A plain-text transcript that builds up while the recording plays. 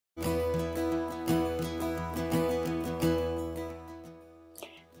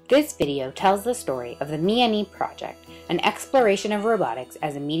This video tells the story of the Me and E project, an exploration of robotics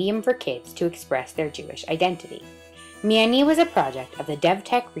as a medium for kids to express their Jewish identity. Me and E was a project of the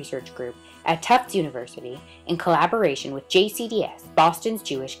DevTech Research Group at Tufts University in collaboration with JCDS, Boston's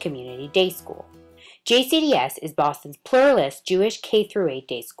Jewish Community Day School. JCDS is Boston's pluralist Jewish K-8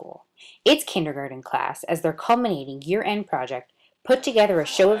 day school. Its kindergarten class, as their culminating year-end project, put together a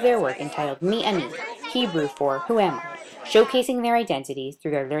show of their work entitled Me and E, Hebrew for Who Am I?, showcasing their identities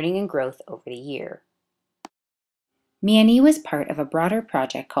through their learning and growth over the year. Me and E was part of a broader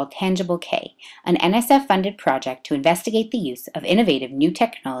project called Tangible K, an NSF-funded project to investigate the use of innovative new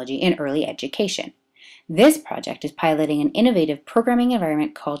technology in early education. This project is piloting an innovative programming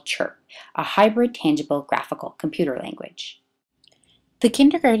environment called Chirp, a hybrid tangible graphical computer language. The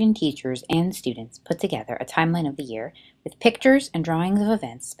kindergarten teachers and students put together a timeline of the year with pictures and drawings of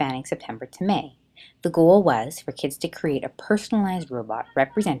events spanning September to May. The goal was for kids to create a personalized robot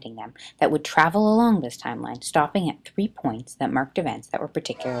representing them that would travel along this timeline, stopping at 3 points that marked events that were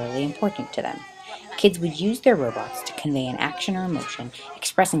particularly important to them. Kids would use their robots to convey an action or emotion,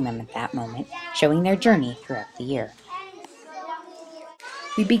 expressing them at that moment, showing their journey throughout the year.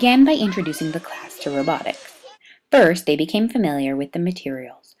 We began by introducing the class to robotics. First, they became familiar with the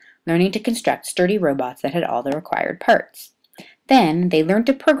materials, learning to construct sturdy robots that had all the required parts. Then, they learned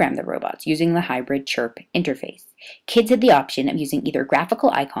to program the robots using the hybrid Chirp interface. Kids had the option of using either graphical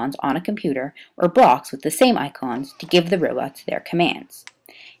icons on a computer or blocks with the same icons to give the robots their commands.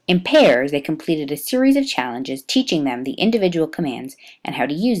 In pairs, they completed a series of challenges teaching them the individual commands and how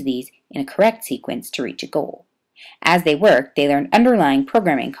to use these in a correct sequence to reach a goal. As they worked, they learned underlying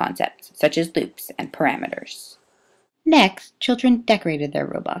programming concepts such as loops and parameters. Next, children decorated their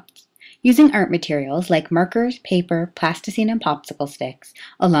robots. Using art materials like markers, paper, plasticine, and popsicle sticks,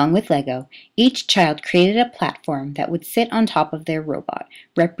 along with Lego, each child created a platform that would sit on top of their robot,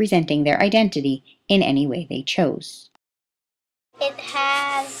 representing their identity in any way they chose. It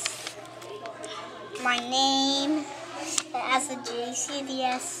has my name, it has a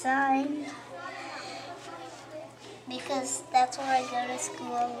JCDS sign, because that's where I go to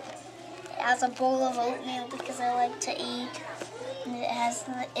school. It has a bowl of oatmeal because I like to eat. And it has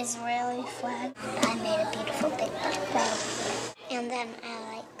the Israeli flag. I made a beautiful big background. And then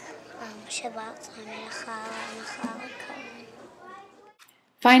I like Shabbat, so I made a challah and a challah.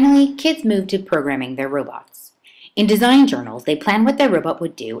 Finally, kids moved to programming their robots. In design journals, they planned what their robot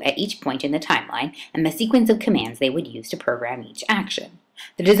would do at each point in the timeline and the sequence of commands they would use to program each action.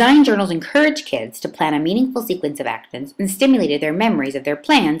 The design journals encouraged kids to plan a meaningful sequence of actions and stimulated their memories of their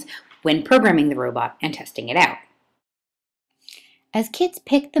plans when programming the robot and testing it out. As kids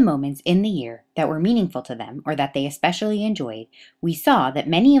picked the moments in the year that were meaningful to them or that they especially enjoyed, we saw that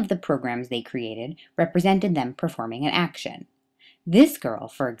many of the programs they created represented them performing an action. This girl,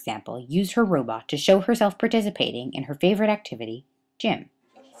 for example, used her robot to show herself participating in her favorite activity, gym.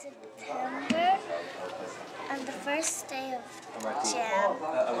 In September, on the first day of gym,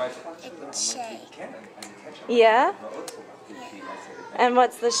 it shakes. Yeah? And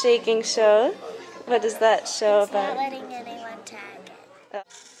what's the shaking show? What does that show about? Not letting anyone tag it.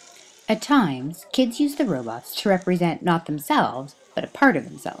 At times, kids used the robots to represent not themselves, but a part of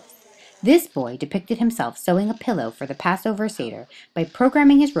themselves. This boy depicted himself sewing a pillow for the Passover Seder by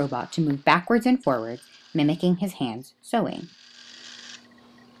programming his robot to move backwards and forwards, mimicking his hands sewing.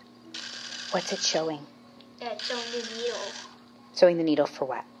 What's it showing? It's showing the needle. Sewing the needle for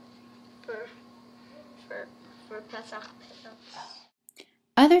what? For Pesach.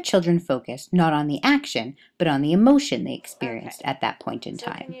 Other children focused not on the action, but on the emotion they experienced at that point in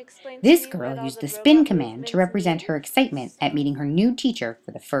time. This girl used the spin command to represent her excitement at meeting her new teacher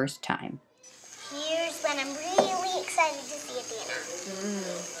for the first time. Here's when I'm really excited to see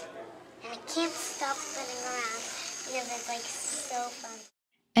Athena. And I can't stop spinning around because it's like so fun.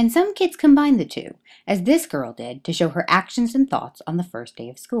 And some kids combined the two, as this girl did to show her actions and thoughts on the first day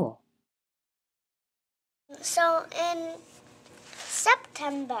of school. So in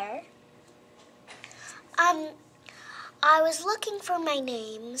September, I was looking for my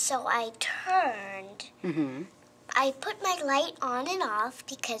name, so I turned. I put my light on and off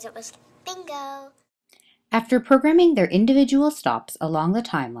because it was bingo. After programming their individual stops along the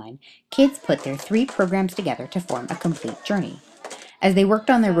timeline, kids put their 3 programs together to form a complete journey. As they worked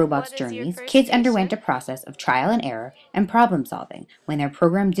on their robots' journeys, kids underwent a process of trial and error and problem solving when their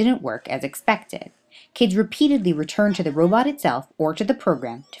program didn't work as expected. Kids repeatedly returned to the robot itself or to the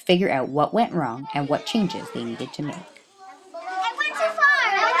program to figure out what went wrong and what changes they needed to make. I went too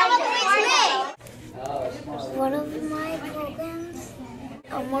far! One of my programs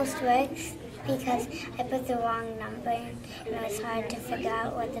almost works. because I put the wrong number in, and it was hard to figure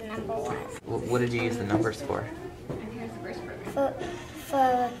out what the number was. What did you use the numbers for? For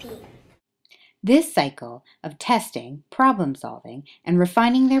a repeat. This cycle of testing, problem solving, and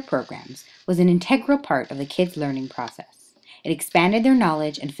refining their programs was an integral part of the kids' learning process. It expanded their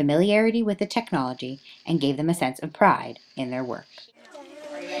knowledge and familiarity with the technology and gave them a sense of pride in their work.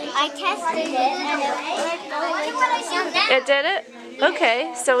 I tested it and it worked. It did it?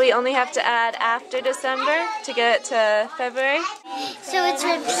 Okay, so we only have to add after December to get it to February? So it's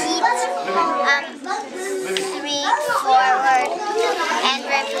repeat, 3 forward, and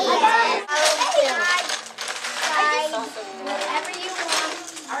repeat.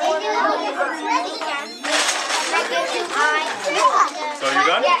 So you're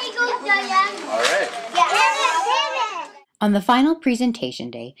done? All right. On the final presentation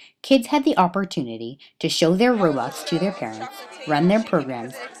day, kids had the opportunity to show their robots to their parents, run their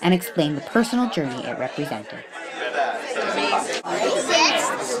programs, and explain the personal journey it represented. It's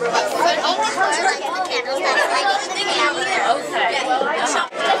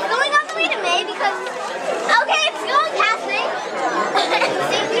going all the way to May because, okay, it's going past May.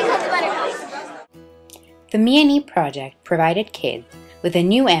 The Me&E project provided kids with a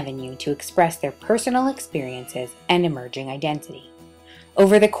new avenue to express their personal experiences and emerging identity.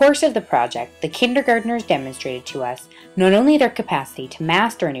 Over the course of the project, the kindergartners demonstrated to us not only their capacity to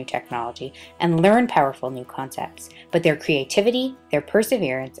master a new technology and learn powerful new concepts, but their creativity, their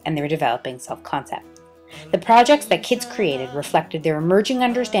perseverance, and their developing self-concept. The projects that kids created reflected their emerging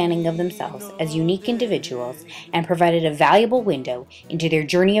understanding of themselves as unique individuals and provided a valuable window into their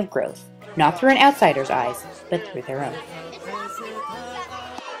journey of growth, not through an outsider's eyes, but through their own.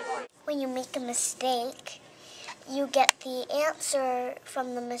 When you make a mistake, you get the answer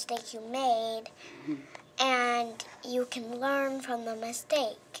from the mistake you made, and you can learn from the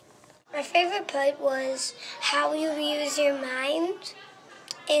mistake. My favorite part was how you use your mind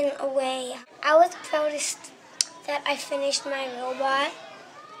in a way. I was proudest that I finished my robot,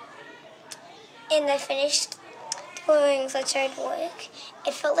 and I finished doing such hard work.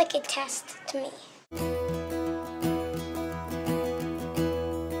 It felt like a test to me.